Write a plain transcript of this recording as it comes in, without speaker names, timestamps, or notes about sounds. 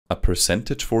A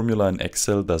percentage formula in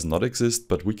Excel does not exist,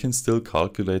 but we can still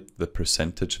calculate the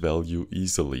percentage value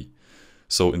easily.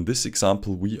 So in this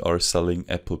example, we are selling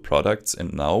Apple products,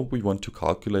 and now we want to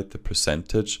calculate the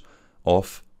percentage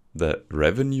of the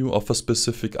revenue of a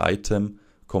specific item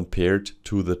compared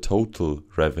to the total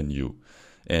revenue.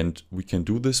 And we can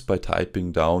do this by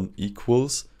typing down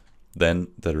equals, then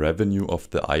the revenue of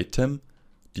the item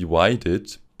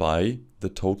divided by the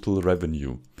total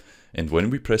revenue. And when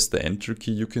we press the enter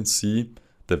key, you can see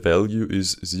the value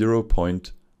is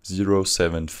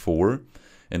 0.074,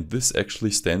 and this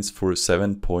actually stands for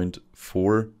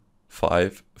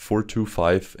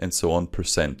 7.425 and so on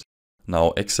percent.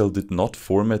 Now Excel did not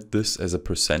format this as a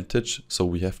percentage, so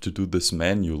we have to do this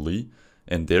manually,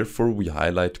 and therefore we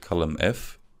highlight column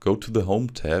F, go to the Home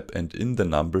tab, and in the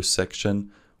Numbers section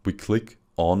we click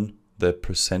on the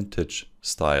percentage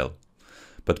style.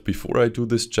 But before I do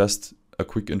this, just a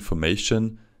quick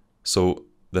information. So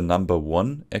the number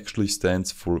 1 actually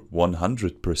stands for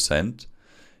 100%,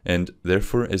 and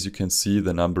therefore, as you can see,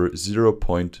 the number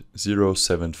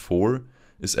 0.074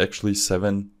 is actually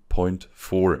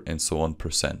 7.4 and so on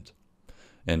percent.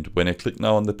 And when I click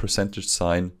now on the percentage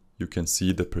sign, you can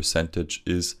see the percentage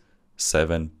is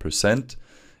 7%,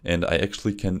 and I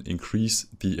actually can increase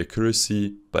the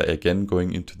accuracy by again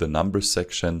going into the Numbers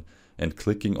section and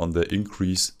clicking on the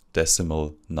increase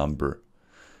decimal number.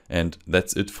 And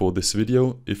that's it for this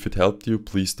video. If it helped you,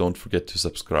 please don't forget to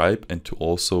subscribe and to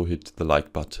also hit the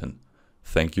like button.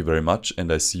 Thank you very much,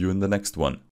 and I see you in the next one.